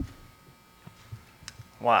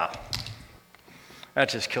Wow. That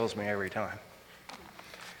just kills me every time.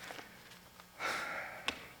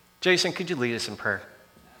 Jason, could you lead us in prayer?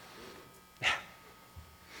 Yeah.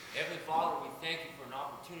 Heavenly Father, we thank you for an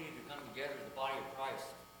opportunity to come together as the body of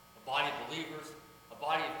Christ, a body of believers, a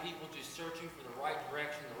body of people just searching for the right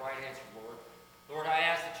direction, the right answer, Lord. Lord, I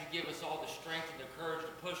ask that you give us all the strength and the courage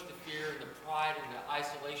to push the fear and the pride and the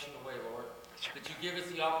isolation away, Lord. That you give us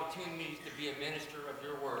the opportunities to be a minister of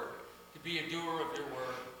your word, to be a doer of your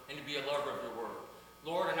word, and to be a lover of your word.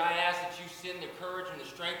 Lord, and I ask that you send the courage and the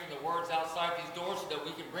strength and the words outside these doors so that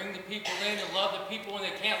we can bring the people in and love the people when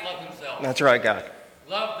they can't love themselves. That's right, God.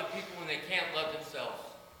 Love the people when they can't love themselves.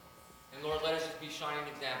 And Lord, let us just be shining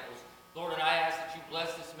examples. Lord, and I ask that you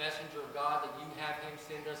bless this messenger of God, that you have him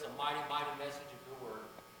send us a mighty, mighty message of your word,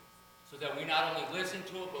 so that we not only listen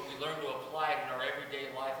to it, but we learn to apply it in our everyday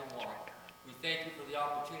life and walk. We thank you for the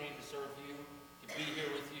opportunity to serve you, to be here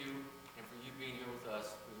with you, and for you being here with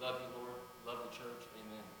us. We love you, Lord. We love the church.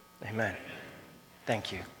 Amen. Amen.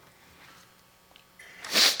 Thank you.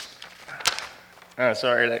 Oh,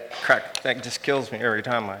 sorry, that just kills me every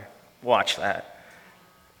time I watch that.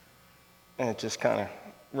 And it just kind of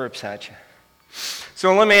rips at you.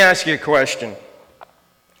 So let me ask you a question.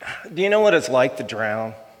 Do you know what it's like to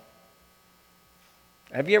drown?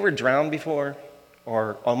 Have you ever drowned before?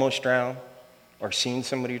 Or almost drowned? Or seen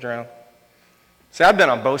somebody drown? See, I've been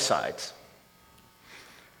on both sides.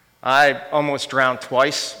 I almost drowned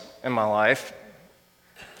twice in my life.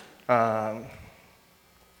 But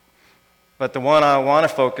the one I want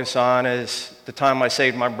to focus on is the time I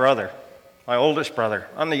saved my brother, my oldest brother.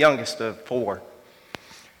 I'm the youngest of 4.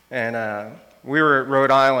 And we were at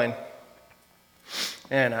Rhode Island,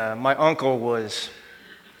 and my uncle was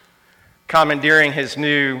commandeering his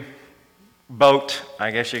new boat,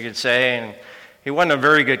 I guess you could say, and he wasn't a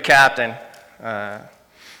very good captain.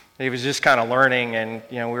 He was just kind of learning, and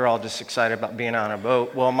we were all just excited about being on a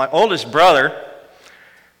boat. Well, my oldest brother,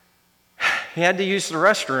 he had to use the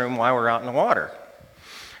restroom while we were out in the water.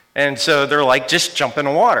 And so they're like, just jump in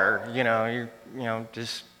the water,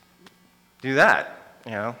 just do that.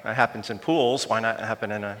 That happens in pools. Why not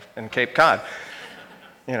happen in Cape Cod?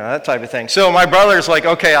 That type of thing. So my brother's like,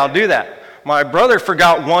 okay, I'll do that. My brother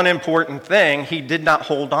forgot one important thing. He did not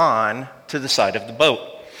hold on to the side of the boat.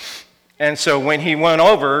 And so when he went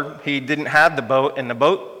over, he didn't have the boat, and the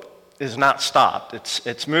boat is not stopped.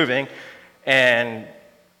 It's moving, and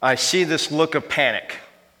I see this look of panic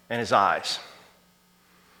in his eyes.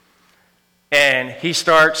 And he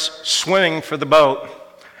starts swimming for the boat.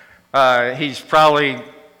 He's probably,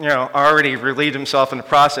 already relieved himself in the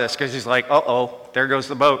process, because he's like, uh-oh, there goes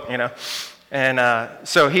the boat, And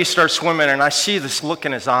so he starts swimming, and I see this look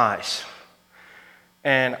in his eyes.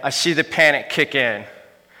 And I see the panic kick in.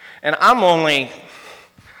 And I'm only,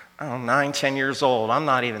 9, 10 years old. I'm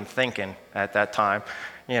not even thinking at that time.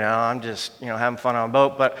 I'm just, having fun on a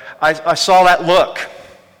boat. But I saw that look.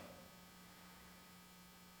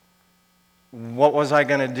 What was I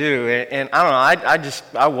going to do? And I don't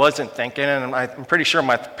know, I wasn't thinking. And I'm pretty sure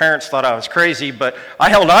my parents thought I was crazy. But I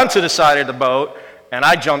held on to the side of the boat, and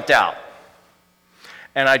I jumped out.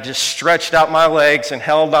 And I just stretched out my legs and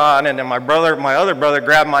held on. And then my other brother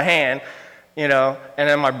grabbed my hand. And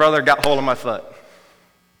then my brother got hold of my foot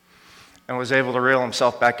and was able to reel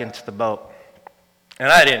himself back into the boat. And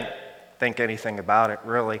I didn't think anything about it,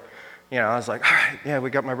 really. I was like, all right, yeah, we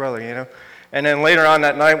got my brother, And then later on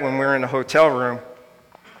that night when we were in the hotel room,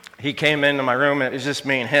 he came into my room, and it was just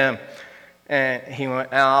me and him. And he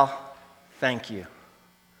went, Al, thank you.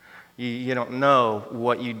 You don't know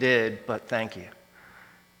what you did, but thank you.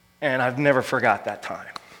 And I've never forgot that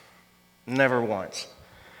time. Never once.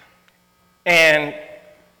 And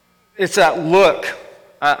it's that look.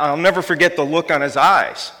 I'll never forget the look on his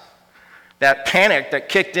eyes. That panic that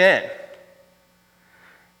kicked in.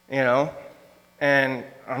 And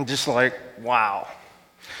I'm just like, wow.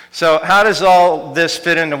 So how does all this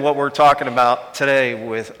fit into what we're talking about today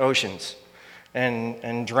with oceans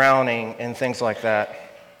and drowning and things like that?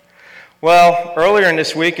 Well, earlier in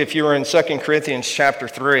this week, if you were in 2 Corinthians chapter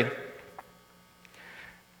 3,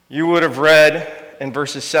 you would have read in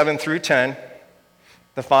verses 7 through 10,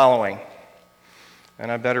 the following.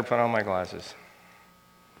 And I better put on my glasses.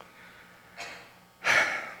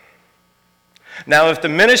 Now, if the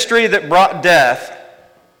ministry that brought death,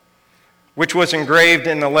 which was engraved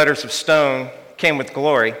in the letters of stone, came with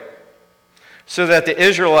glory, so that the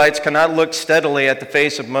Israelites cannot look steadily at the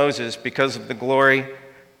face of Moses because of the glory,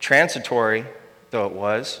 transitory though it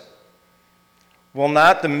was, will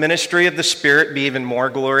not the ministry of the Spirit be even more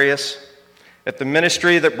glorious? If the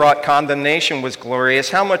ministry that brought condemnation was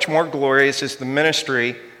glorious, how much more glorious is the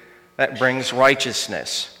ministry that brings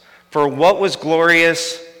righteousness. For what was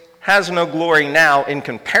glorious has no glory now in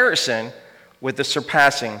comparison with the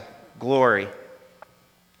surpassing glory.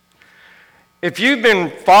 If you've been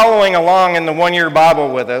following along in the one-year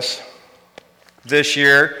Bible with us this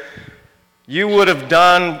year, you would have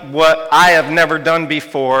done what I have never done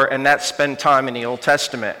before, and that's spend time in the Old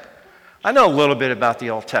Testament. I know a little bit about the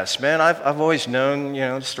Old Testament. I've always known,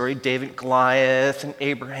 the story of David, Goliath, and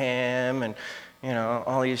Abraham, and,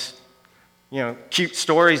 all these, cute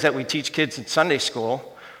stories that we teach kids in Sunday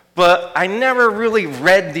school. But I never really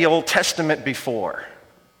read the Old Testament before.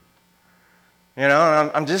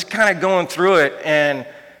 I'm just kind of going through it, and,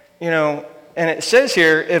 and it says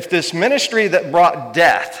here, if this ministry that brought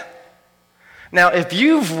death. Now, if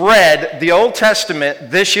you've read the Old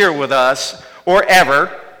Testament this year with us, or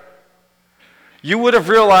ever, you would have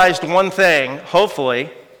realized one thing,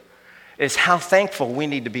 hopefully, is how thankful we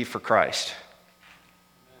need to be for Christ.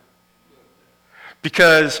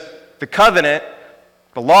 Because the covenant,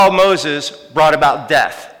 the law of Moses, brought about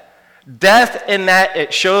death. Death in that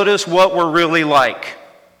it showed us what we're really like.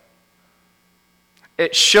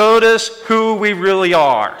 It showed us who we really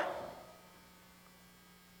are.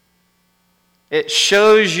 It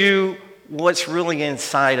shows you what's really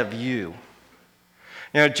inside of you.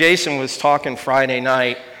 Jason was talking Friday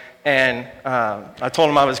night, and I told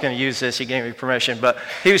him I was going to use this. He gave me permission. But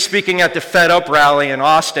he was speaking at the Fed Up rally in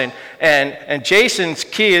Austin, and Jason's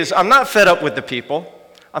key is, I'm not fed up with the people.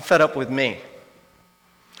 I'm fed up with me.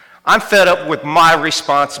 I'm fed up with my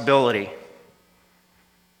responsibility.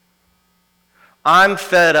 I'm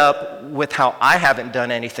fed up with how I haven't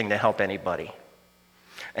done anything to help anybody.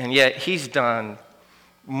 And yet he's done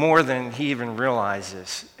more than he even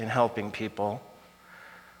realizes in helping people.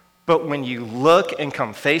 But when you look and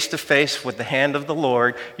come face to face with the hand of the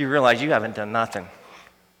Lord, you realize you haven't done nothing.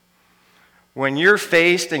 When you're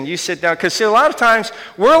faced and you sit down, because see, a lot of times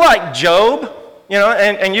we're like Job,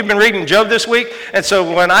 and you've been reading Job this week, and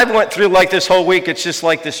so when I went through like this whole week, it's just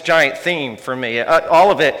like this giant theme for me.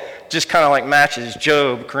 All of it just kind of like matches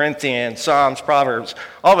Job, Corinthians, Psalms, Proverbs.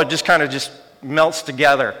 All of it just kind of just melts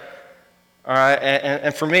together. All right,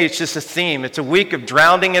 and for me, it's just a theme. It's a week of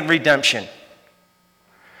drowning and redemption.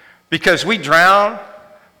 Because we drown,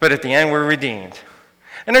 but at the end we're redeemed.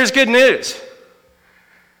 And there's good news.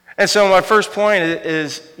 And so my first point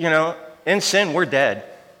is, in sin, we're dead.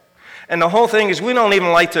 And the whole thing is we don't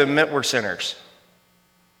even like to admit we're sinners.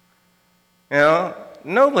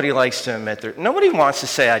 Nobody likes to admit that. Nobody wants to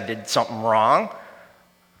say I did something wrong.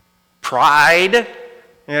 Pride.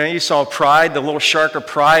 You saw pride, the little shark of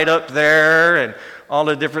pride up there, and all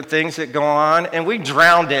the different things that go on, and we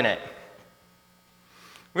drowned in it.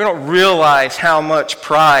 We don't realize how much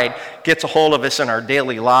pride gets a hold of us in our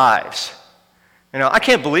daily lives. I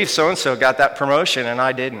can't believe so-and-so got that promotion and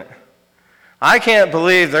I didn't. I can't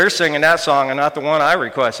believe they're singing that song and not the one I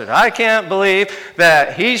requested. I can't believe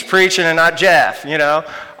that he's preaching and not Jeff,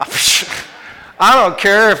 I don't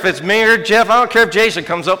care if it's me or Jeff. I don't care if Jason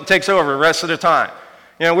comes up and takes over the rest of the time.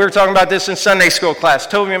 We were talking about this in Sunday school class.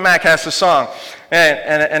 Toby and Mac has a song.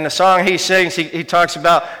 And the song he sings, he talks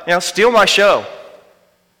about, steal my show.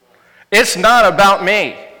 It's not about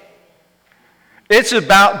me. It's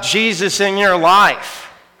about Jesus in your life.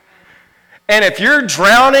 And if you're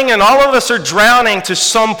drowning, and all of us are drowning to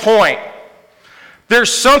some point,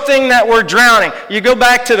 there's something that we're drowning. You go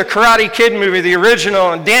back to the Karate Kid movie, the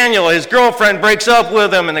original, and Daniel, his girlfriend, breaks up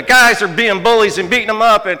with him, and the guys are being bullies and beating him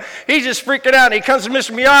up, and he's just freaking out, and he comes to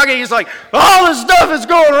Mr. Miyagi, he's like, all this stuff is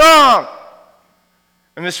going wrong.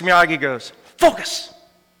 And Mr. Miyagi goes, focus.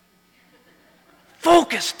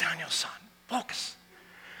 Focus, Daniel's son, focus.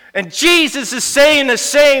 And Jesus is saying the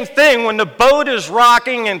same thing when the boat is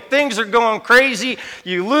rocking and things are going crazy.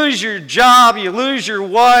 You lose your job, you lose your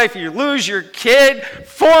wife, you lose your kid.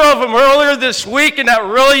 4 of them earlier this week, and that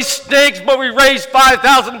really stinks, but we raised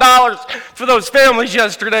 $5,000 for those families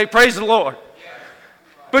yesterday. Praise the Lord.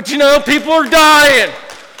 But people are dying.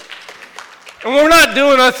 And we're not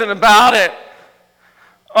doing nothing about it.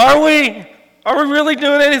 Are we? Are we really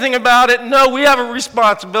doing anything about it? No, we have a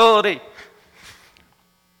responsibility.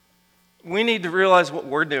 We need to realize what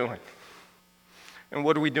we're doing. And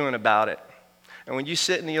what are we doing about it? And when you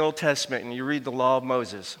sit in the Old Testament and you read the law of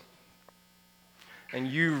Moses, and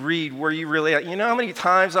you read where you really are, how many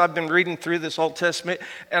times I've been reading through this Old Testament,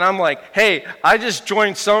 and I'm like, hey, I just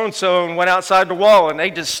joined so-and-so and went outside the wall, and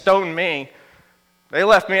they just stoned me. They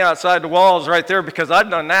left me outside the walls right there because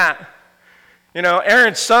I've done that.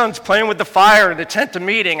 Aaron's son's playing with the fire in the tent of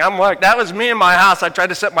meeting. I'm like, that was me in my house. I tried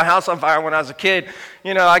to set my house on fire when I was a kid.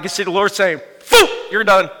 I could see the Lord saying, "Phew, you're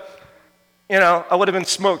done." I would have been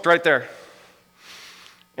smoked right there.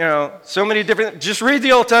 You know, so many different, just read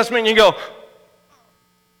the Old Testament and you go,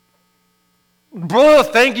 bro,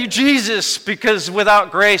 thank you, Jesus, because without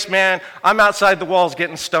grace, man, I'm outside the walls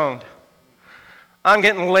getting stoned. I'm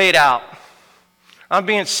getting laid out. I'm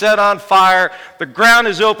being set on fire. The ground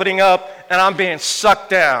is opening up, and I'm being sucked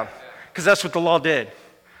down, because that's what the law did.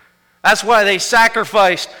 That's why they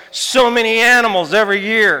sacrificed so many animals every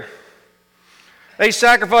year. They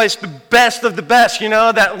sacrificed the best of the best, you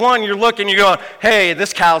know, that one you're looking, you're going, hey,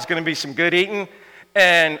 this cow's going to be some good eating,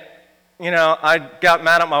 and you know, I got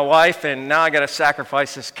mad at my wife, and now I got to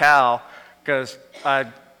sacrifice this cow because I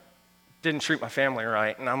didn't treat my family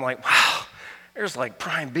right. And I'm like, wow, there's like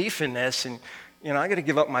prime beef in this, and, you know, I got to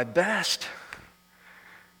give up my best,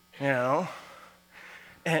 you know.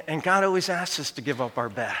 And God always asks us to give up our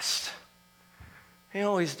best. He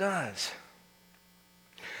always does.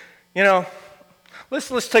 You know,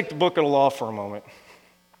 let's take the book of the law for a moment.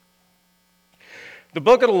 The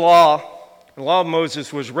book of the law of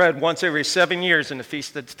Moses was read once every 7 years in the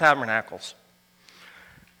Feast of the Tabernacles.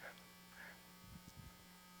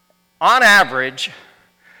 On average,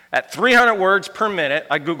 at 300 words per minute,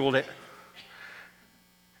 I Googled it.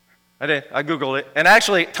 I Googled it. And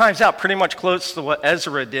actually, it times out pretty much close to what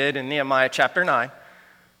Ezra did in Nehemiah chapter 9.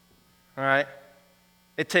 All right?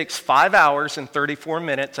 It takes 5 hours and 34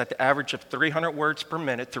 minutes at the average of 300 words per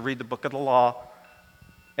minute to read the book of the law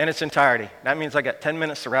in its entirety. That means I got 10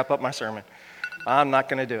 minutes to wrap up my sermon. I'm not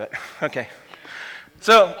going to do it. Okay.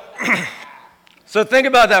 So think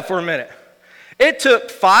about that for a minute. It took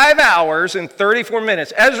 5 hours and 34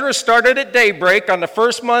 minutes. Ezra started at daybreak on the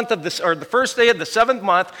first month of this, or the first day of the 7th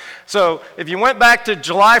month. So if you went back to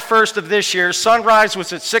July 1st of this year, sunrise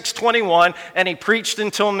was at 6:21, and he preached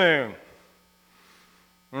until noon.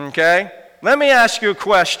 Okay? Let me ask you a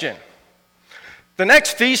question. The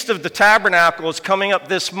next Feast of the Tabernacle is coming up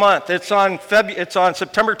this month. It's on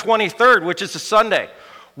September 23rd, which is a Sunday.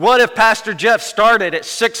 What if Pastor Jeff started at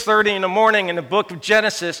 6:30 in the morning in the book of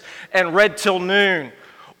Genesis and read till noon?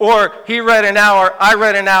 Or he read an hour, I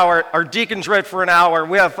read an hour, our deacons read for an hour,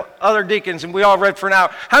 we have other deacons and we all read for an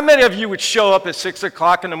hour. How many of you would show up at 6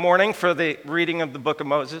 o'clock in the morning for the reading of the book of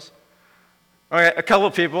Moses? All right, a couple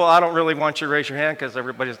of people. I don't really want you to raise your hand because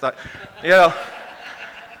everybody's not, you know.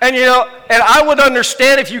 And I would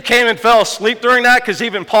understand if you came and fell asleep during that, because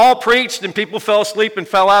even Paul preached and people fell asleep and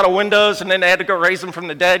fell out of windows and then they had to go raise them from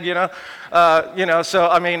the dead, So,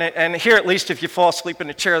 I mean, and here at least if you fall asleep in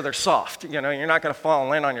a chair, they're soft. You know, you're not going to fall and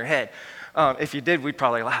land on your head. If you did, we'd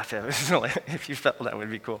probably laugh at it. If you fell, that would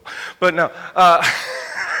be cool. But no.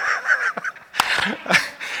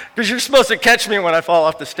 Because you're supposed to catch me when I fall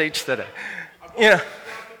off the stage today. You know.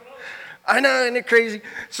 I know, isn't it crazy?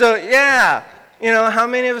 So, yeah. You know, how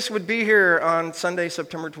many of us would be here on Sunday,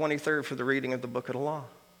 September 23rd for the reading of the book of the law?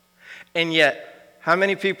 And yet, how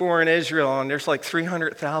many people were in Israel? And there's like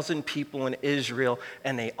 300,000 people in Israel,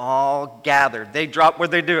 and they all gathered. They dropped what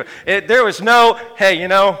they do. There was no, hey,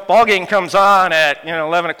 ball game comes on at,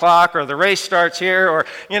 11 o'clock, or the race starts here, or,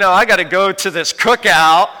 I got to go to this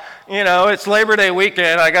cookout. It's Labor Day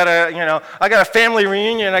weekend. I got a family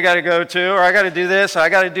reunion I got to go to, or I got to do this, I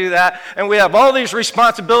got to do that. And we have all these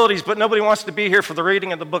responsibilities, but nobody wants to be here for the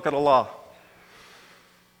reading of the book of the law.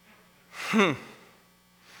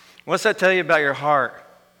 What's that tell you about your heart?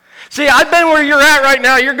 See, I've been where you're at right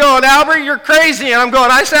now. You're going, Albert, you're crazy. And I'm going,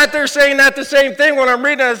 I sat there saying that the same thing when I'm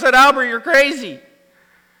reading it. I said, Albert, you're crazy.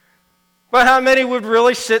 But how many would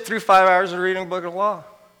really sit through 5 hours of reading the book of the law?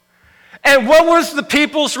 And what was the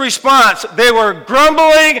people's response? They were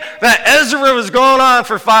grumbling that Ezra was going on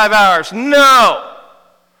for 5 hours. No.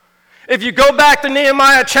 If you go back to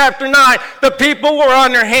Nehemiah chapter 9, the people were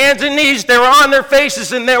on their hands and knees. They were on their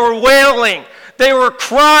faces and they were wailing. They were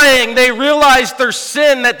crying. They realized their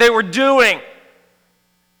sin that they were doing.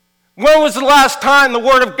 When was the last time the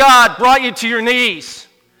Word of God brought you to your knees?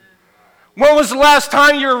 When was the last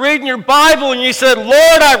time you were reading your Bible and you said, Lord,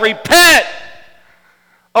 I repent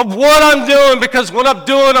of what I'm doing, because what I'm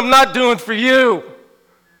doing, I'm not doing for you.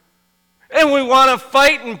 And we want to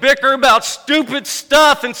fight and bicker about stupid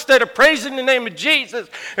stuff instead of praising the name of Jesus.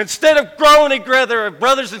 Instead of growing together as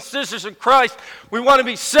brothers and sisters in Christ, we want to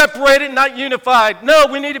be separated, not unified. No,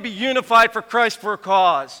 we need to be unified for Christ, for a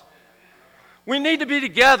cause. We need to be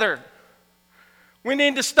together. We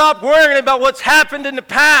need to stop worrying about what's happened in the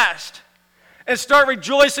past and start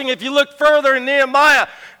rejoicing. If you look further in Nehemiah,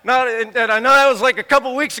 and I know that was like a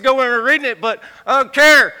couple weeks ago when we were reading it, but I don't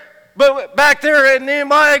care. But back there in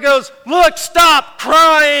Nehemiah goes, look, stop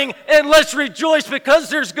crying and let's rejoice because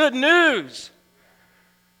there's good news.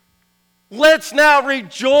 Let's now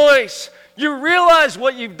rejoice. You realize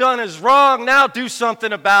what you've done is wrong. Now do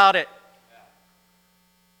something about it.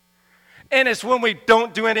 And it's when we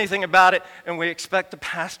don't do anything about it and we expect the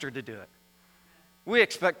pastor to do it. We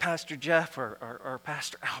expect Pastor Jeff or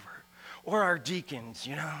Pastor Albert or our deacons,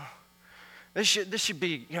 This should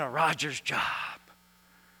be, Roger's job.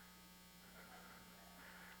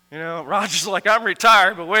 Roger's like, I'm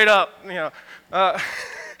retired, but wait up,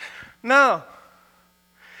 No.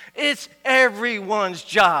 It's everyone's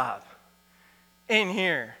job in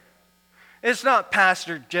here. It's not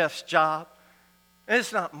Pastor Jeff's job.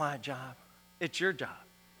 It's not my job. It's your job.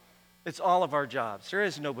 It's all of our jobs. There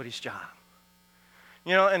is nobody's job.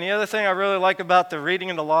 And the other thing I really like about the reading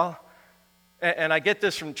of the law, and I get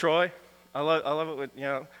this from Troy. I love it with,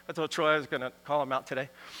 I told Troy I was going to call him out today.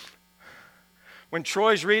 When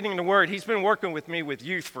Troy's reading the Word, he's been working with me with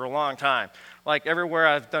youth for a long time. Like everywhere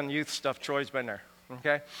I've done youth stuff, Troy's been there,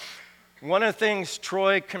 okay? One of the things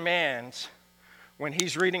Troy commands when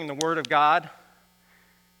he's reading the Word of God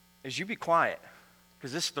is you be quiet,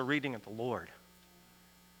 because this is the reading of the Lord.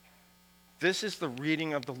 This is the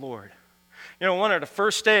reading of the Lord. One of the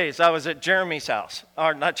first days I was at Jeremy's house,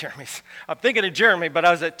 or not Jeremy's, I'm thinking of Jeremy, but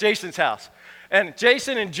I was at Jason's house. And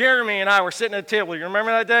Jason and Jeremy and I were sitting at the table. You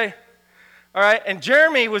remember that day? All right, and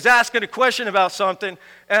Jeremy was asking a question about something,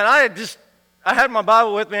 and I had my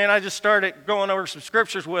Bible with me, and I just started going over some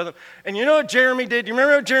scriptures with him. And you know what Jeremy did? You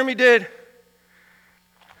remember what Jeremy did?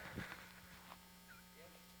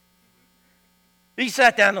 He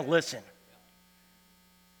sat down to listen.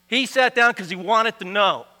 He sat down because he wanted to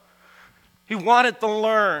know. He wanted to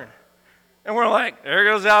learn. And we're like, there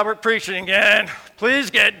goes Albert preaching again. Please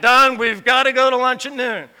get done. We've got to go to lunch at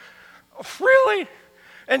noon. Oh, really?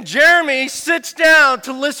 And Jeremy sits down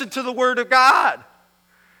to listen to the Word of God.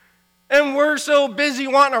 And we're so busy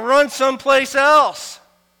wanting to run someplace else.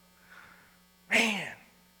 Man.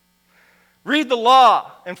 Read the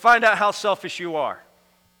law and find out how selfish you are.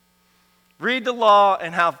 Read the law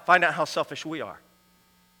and find out how selfish we are.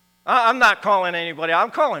 I'm not calling anybody out.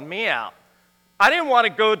 I'm calling me out. I didn't want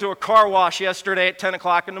to go to a car wash yesterday at 10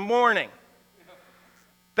 o'clock in the morning.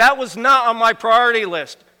 That was not on my priority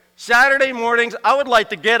list. Saturday mornings, I would like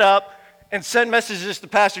to get up and send messages to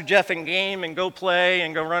Pastor Jeff and game and go play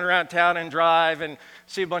and go run around town and drive and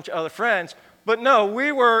see a bunch of other friends. But no,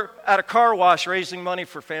 we were at a car wash raising money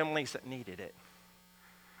for families that needed it.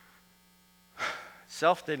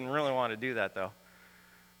 Self didn't really want to do that, though.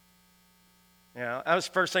 That was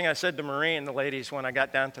the first thing I said to Marie and the ladies when I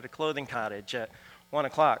got down to the clothing cottage at 1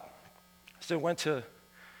 o'clock. So I went to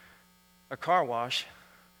a car wash.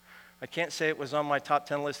 I can't say it was on my top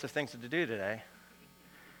 10 list of things to do today.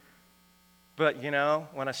 But,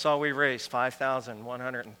 when I saw we raised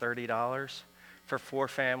 $5,130 for 4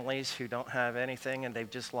 families who don't have anything and they've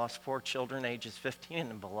just lost 4 children ages 15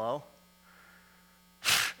 and below,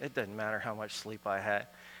 it doesn't matter how much sleep I had.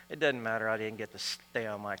 It doesn't matter I didn't get to stay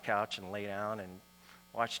on my couch and lay down and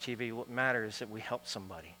watch TV. What matters is that we help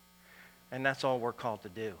somebody. And that's all we're called to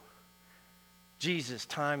do. Jesus,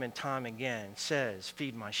 time and time again, says,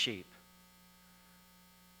 feed my sheep.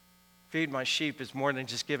 Feed my sheep is more than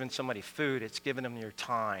just giving somebody food. It's giving them your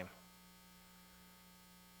time.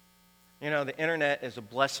 The internet is a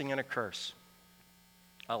blessing and a curse.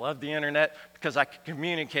 I love the internet because I can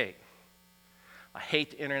communicate. I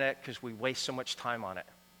hate the internet because we waste so much time on it.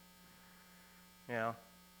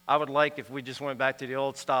 I would like if we just went back to the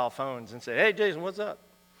old style phones and said, hey, Jason, what's up?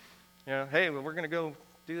 Hey, we're going to go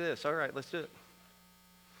do this. All right, let's do it.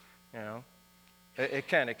 It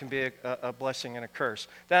can be a blessing and a curse.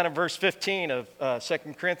 Down in verse 15 of 2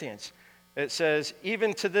 Corinthians, it says,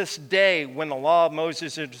 even to this day when the law of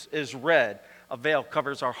Moses is read, a veil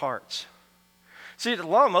covers our hearts. See, the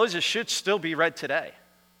law of Moses should still be read today.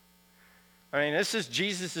 This is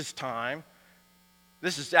Jesus' time.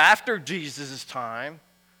 This is after Jesus' time.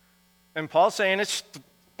 And Paul's saying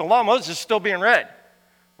the law of Moses is still being read.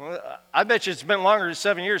 Well, I bet you it's been longer than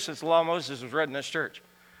 7 years since the law of Moses was read in this church.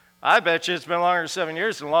 I bet you it's been longer than 7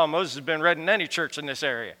 years since the law of Moses has been read in any church in this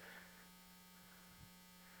area.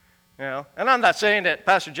 And I'm not saying that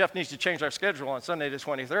Pastor Jeff needs to change our schedule on Sunday the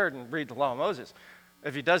 23rd and read the law of Moses.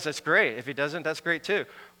 If he does, that's great. If he doesn't, that's great too.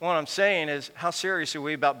 What I'm saying is, how serious are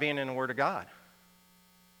we about being in the Word of God?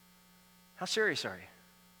 How serious are you?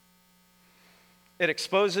 It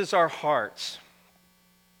exposes our hearts.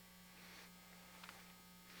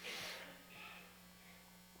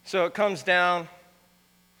 So it comes down,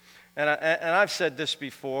 and I've said this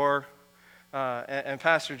before, and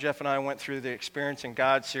Pastor Jeff and I went through the Experiencing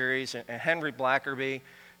God series, and Henry Blackerby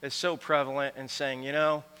is so prevalent in saying,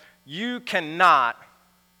 you cannot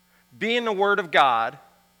be in the Word of God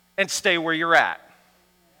and stay where you're at.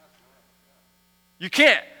 You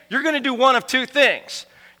can't. You're going to do one of two things.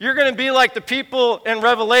 You're going to be like the people in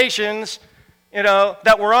Revelations,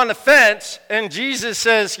 that were on the fence, and Jesus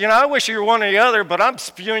says, I wish you were one or the other, but I'm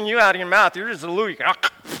spewing you out of your mouth. You're just a Louis.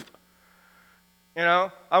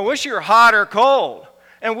 I wish you were hot or cold.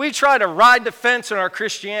 And we try to ride the fence in our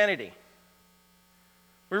Christianity.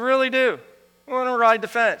 We really do. We want to ride the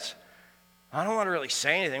fence. I don't want to really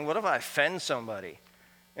say anything. What if I offend somebody?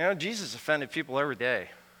 Jesus offended people every day.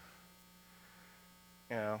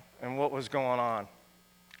 And what was going on.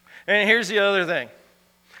 And here's the other thing.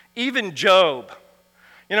 Even Job.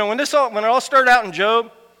 When it all started out in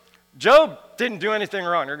Job didn't do anything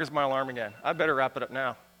wrong. There goes my alarm again. I better wrap it up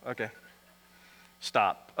now. Okay.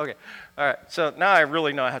 Stop. Okay. All right. So now I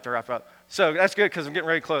really know I have to wrap up. So that's good because I'm getting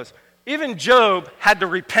ready to close. Even Job had to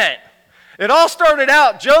repent. It all started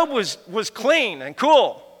out, Job was clean and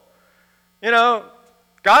cool.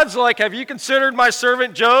 God's like, have you considered my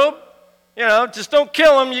servant Job? Just don't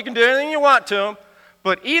kill him. You can do anything you want to him.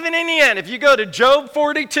 But even in the end, if you go to Job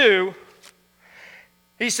 42,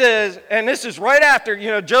 he says, and this is right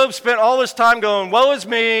after, Job spent all this time going, woe is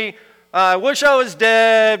me, I wish I was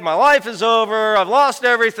dead, my life is over, I've lost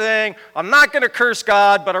everything, I'm not going to curse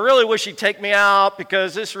God, but I really wish he'd take me out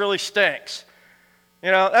because this really stinks.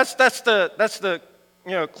 That's the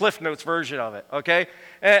Cliff Notes version of it, okay?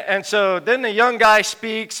 And so then the young guy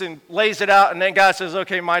speaks and lays it out, and then God says,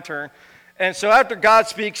 okay, my turn. And so after God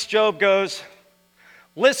speaks, Job goes,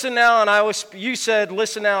 listen now, and I will. You said,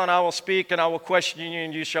 listen now, and I will speak, and I will question you,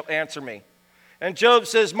 and you shall answer me. And Job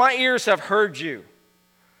says, my ears have heard you,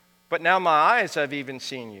 but now my eyes have even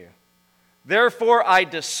seen you. Therefore I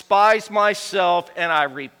despise myself, and I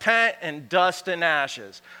repent in dust and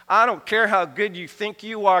ashes. I don't care how good you think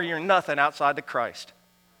you are, you're nothing outside of Christ.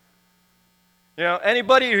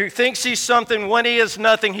 Anybody who thinks he's something when he is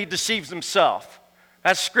nothing, he deceives himself.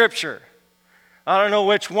 That's Scripture. I don't know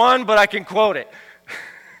which one, but I can quote it.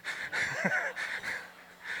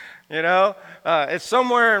 It's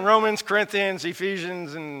somewhere in Romans, Corinthians,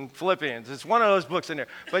 Ephesians, and Philippians. It's one of those books in there.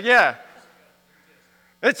 But yeah,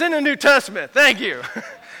 it's in the New Testament. Thank you.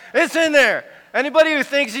 It's in there. Anybody who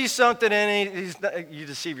thinks he's something you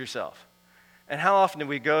deceive yourself. And how often do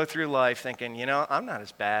we go through life thinking, I'm not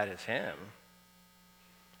as bad as him.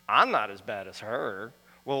 I'm not as bad as her.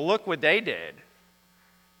 Well, look what they did.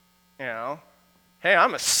 Hey,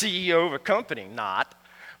 I'm a CEO of a company. Not.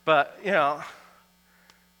 But,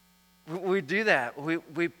 we do that.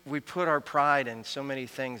 We put our pride in so many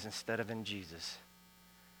things instead of in Jesus.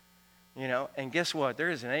 And guess what? There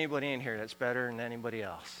isn't anybody in here that's better than anybody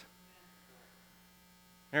else.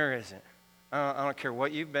 There isn't. I don't care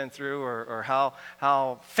what you've been through or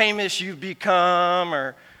how famous you've become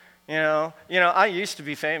or, I used to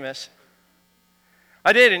be famous.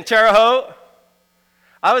 I did in Terre Haute.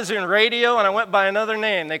 I was in radio and I went by another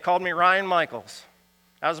name. They called me Ryan Michaels.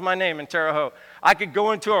 That was my name in Terre Haute. I could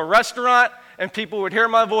go into a restaurant and people would hear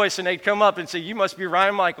my voice and they'd come up and say, you must be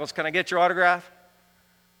Ryan Michaels. Can I get your autograph?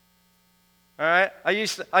 All right? I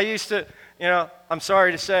used to, I'm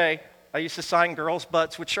sorry to say, I used to sign girls'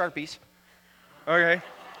 butts with Sharpies. Okay?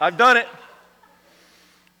 I've done it.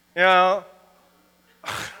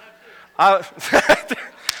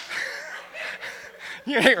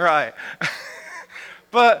 You ain't right.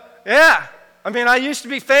 But, yeah, I used to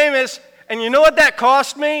be famous, and you know what that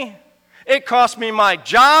cost me? It cost me my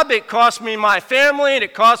job, it cost me my family, and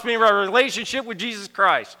it cost me my relationship with Jesus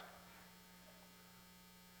Christ.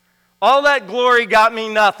 All that glory got me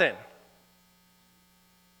nothing.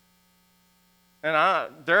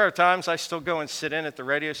 And there are times I still go and sit in at the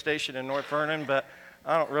radio station in North Vernon, but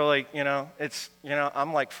I don't really,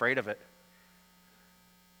 I'm like afraid of it.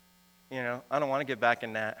 I don't want to get back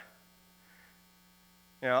in that.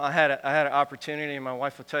 I had an opportunity, and my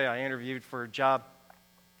wife will tell you, I interviewed for a job,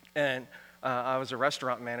 and I was a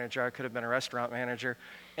restaurant manager. I could have been a restaurant manager.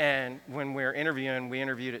 And when we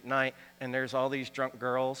interviewed at night, and there's all these drunk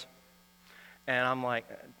girls, and I'm like,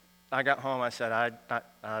 I got home, I said,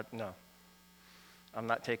 no. I'm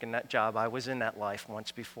not taking that job. I was in that life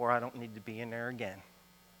once before. I don't need to be in there again.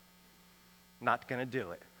 Not going to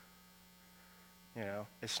do it.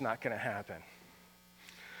 It's not going to happen.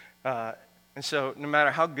 And so no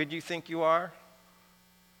matter how good you think you are,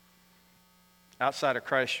 outside of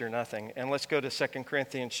Christ, you're nothing. And let's go to 2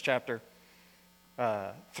 Corinthians chapter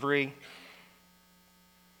 3,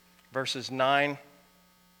 verses 9.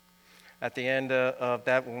 At the end of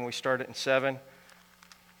that, when we started in 7. All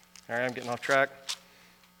right, I'm getting off track.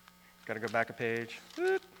 Got to go back a page.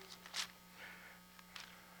 Whoop.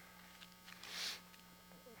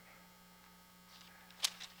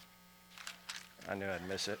 I knew I'd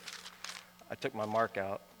miss it. I took my mark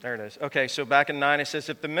out. There it is. Okay, so back in 9 it says,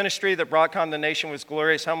 if the ministry that brought condemnation was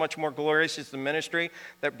glorious, how much more glorious is the ministry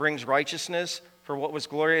that brings righteousness? For what was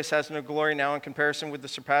glorious has no glory now in comparison with the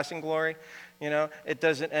surpassing glory. You know, it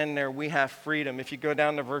doesn't end there. We have freedom. If you go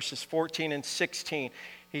down to verses 14 and 16,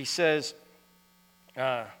 he says,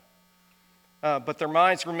 but their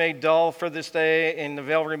minds were made dull for this day, and the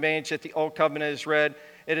veil remains, yet the old covenant is read.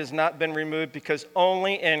 It has not been removed because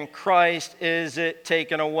only in Christ is it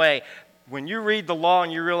taken away. When you read the law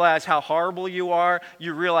and you realize how horrible you are,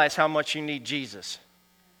 you realize how much you need Jesus.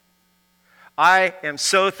 I am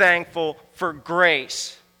so thankful for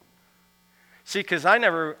grace. See, because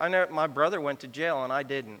my brother went to jail and I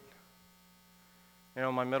didn't. You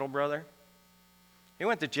know, my middle brother, he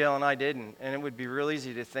went to jail and I didn't. And it would be real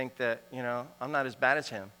easy to think that, you know, I'm not as bad as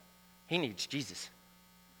him. He needs Jesus.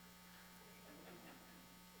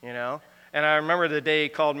 You know? And I remember the day he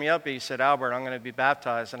called me up, he said, Albert, I'm going to be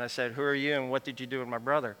baptized. And I said, who are you and what did you do with my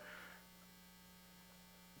brother?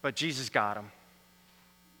 But Jesus got him.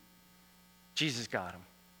 Jesus got him.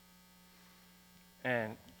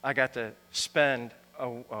 And I got to spend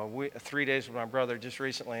 3 days with my brother just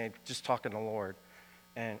recently, just talking to the Lord.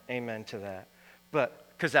 And amen to that. But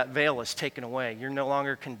because that veil is taken away, you're no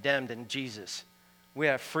longer condemned in Jesus. We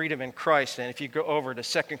have freedom in Christ. And if you go over to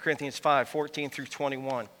 2 Corinthians 5, 14 through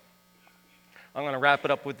 21, I'm going to wrap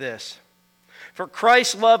it up with this. For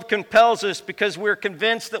Christ's love compels us because we're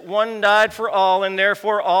convinced that one died for all and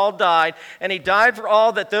therefore all died. And he died for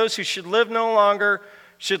all that those who should live no longer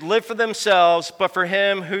should live for themselves, but for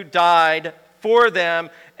him who died for them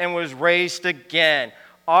and was raised again.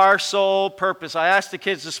 Our sole purpose. I asked the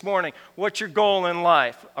kids this morning, what's your goal in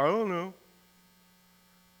life? I don't know.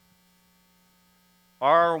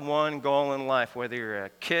 Our one goal in life, whether you're a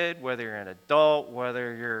kid, whether you're an adult,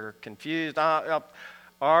 whether you're confused,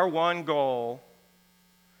 our one goal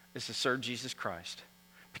is to serve Jesus Christ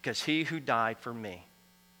because he who died for me.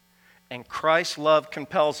 And Christ's love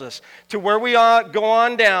compels us to where we go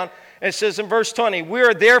on down. It says in verse 20, we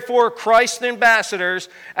are therefore Christ's ambassadors,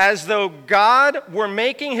 as though God were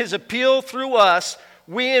making his appeal through us.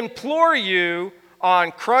 We implore you,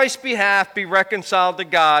 on Christ's behalf, be reconciled to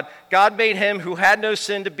God. God made him who had no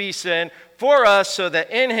sin to be sin for us so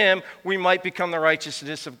that in him we might become the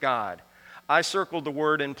righteousness of God. I circled the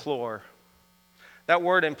word implore. That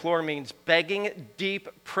word implore means begging, deep,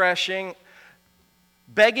 pressing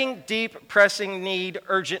need,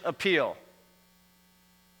 urgent appeal.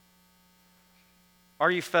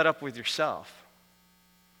 Are you fed up with yourself?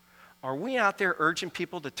 Are we out there urging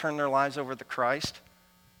people to turn their lives over to Christ?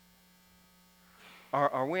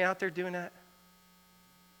 Are we out there doing that?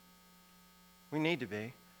 We need to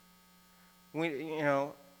be.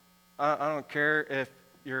 I don't care if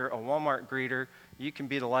you're a Walmart greeter, you can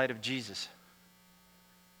be the light of Jesus.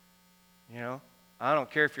 You know, I don't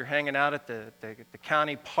care if you're hanging out at the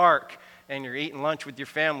county park and you're eating lunch with your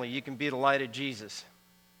family, you can be the light of Jesus.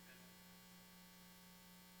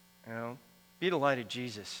 You know, be the light of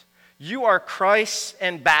Jesus. You are Christ's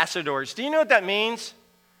ambassadors. Do you know what that means?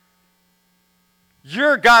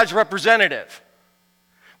 You're God's representative.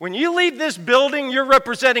 When you leave this building, you're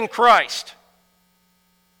representing Christ.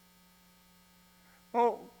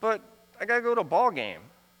 Well, but I got to go to a ball game.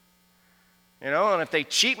 You know, and if they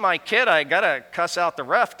cheat my kid, I got to cuss out the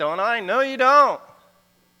ref, don't I? No, you don't.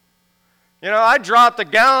 You know, I dropped a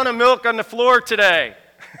gallon of milk on the floor today.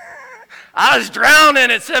 I was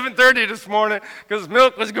drowning at 7:30 this morning because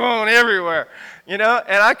milk was going everywhere. You know,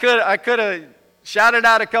 and I could have shouted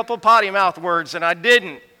out a couple potty mouth words, and I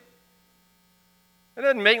didn't. It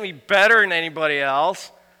doesn't make me better than anybody else.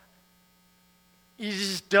 You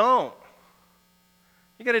just don't.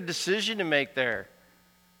 You got a decision to make there.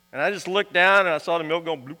 And I just looked down, and I saw the milk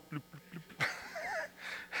going bloop, bloop, bloop, bloop.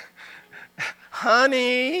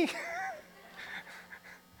 Honey.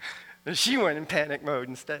 And she went in panic mode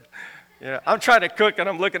instead. You know, I'm trying to cook, and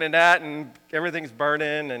I'm looking at that, and everything's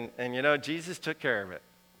burning, and you know, Jesus took care of it.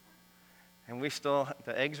 And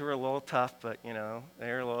the eggs were a little tough, but, you know,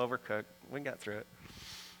 they were a little overcooked. We got through it.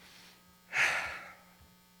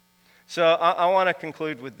 So I want to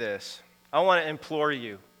conclude with this. I want to implore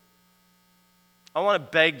you. I want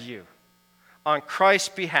to beg you, on Christ's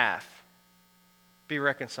behalf, be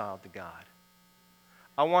reconciled to God.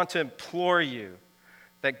 I want to implore you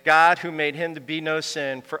that God, who made him to be no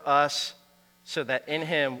sin for us, so that in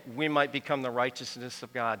him we might become the righteousness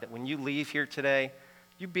of God, that when you leave here today,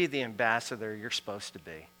 you be the ambassador you're supposed to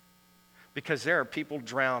be. Because there are people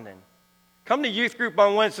drowning. Come to youth group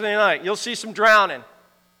on Wednesday night. You'll see some drowning.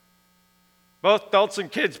 Both adults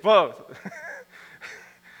and kids, both.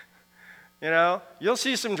 You know, you'll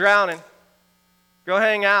see some drowning. Go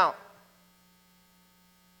hang out.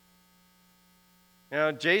 You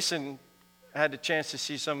know, Jason had the chance to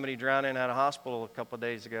see somebody drowning at a hospital a couple of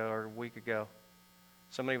days ago or a week ago.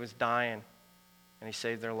 Somebody was dying, and he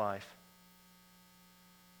saved their life.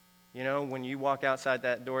 You know, when you walk outside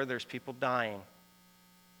that door, there's people dying.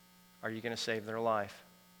 Are you going to save their life?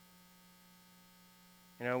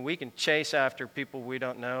 You know, we can chase after people we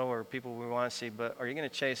don't know or people we want to see, but are you going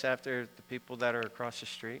to chase after the people that are across the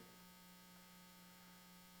street?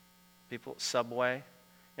 People at Subway?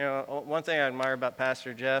 You know, one thing I admire about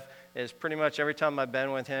Pastor Jeff is pretty much every time I've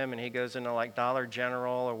been with him and he goes into like Dollar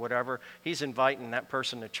General or whatever, he's inviting that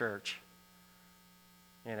person to church.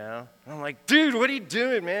 You know? And I'm like, dude, what are you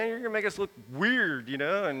doing, man? You're going to make us look weird, you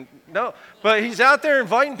know? And no, but he's out there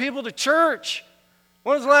inviting people to church.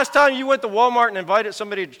 When was the last time you went to Walmart and invited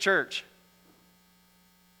somebody to church?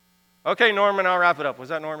 Okay, Norman, I'll wrap it up. Was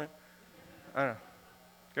that Norman? I don't know.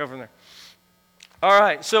 Go from there. All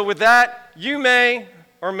right, so with that, you may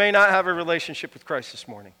or may not have a relationship with Christ this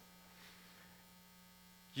morning.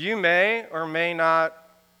 You may or may not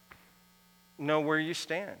know where you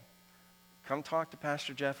stand. Come talk to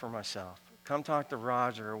Pastor Jeff or myself. Come talk to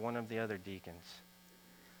Roger or one of the other deacons.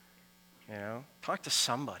 You know, talk to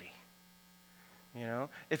somebody. You know,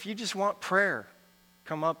 if you just want prayer,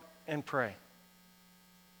 come up and pray.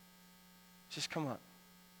 Just come up.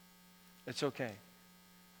 It's okay.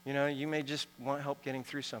 You know, you may just want help getting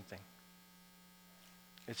through something.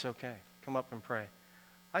 It's okay. Come up and pray.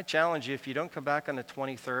 I challenge you, if you don't come back on the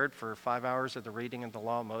 23rd for 5 hours of the reading of the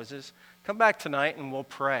law of Moses, come back tonight and we'll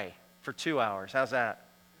pray for 2 hours. How's that?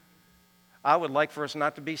 I would like for us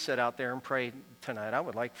not to be set out there and pray tonight. I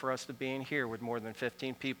would like for us to be in here with more than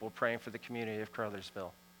 15 people praying for the community of Crothersville.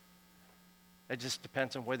 It just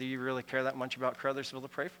depends on whether you really care that much about Crothersville to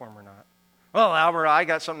pray for them or not. Well, Albert, I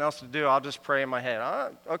got something else to do. I'll just pray in my head.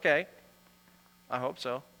 Okay. I hope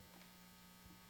so.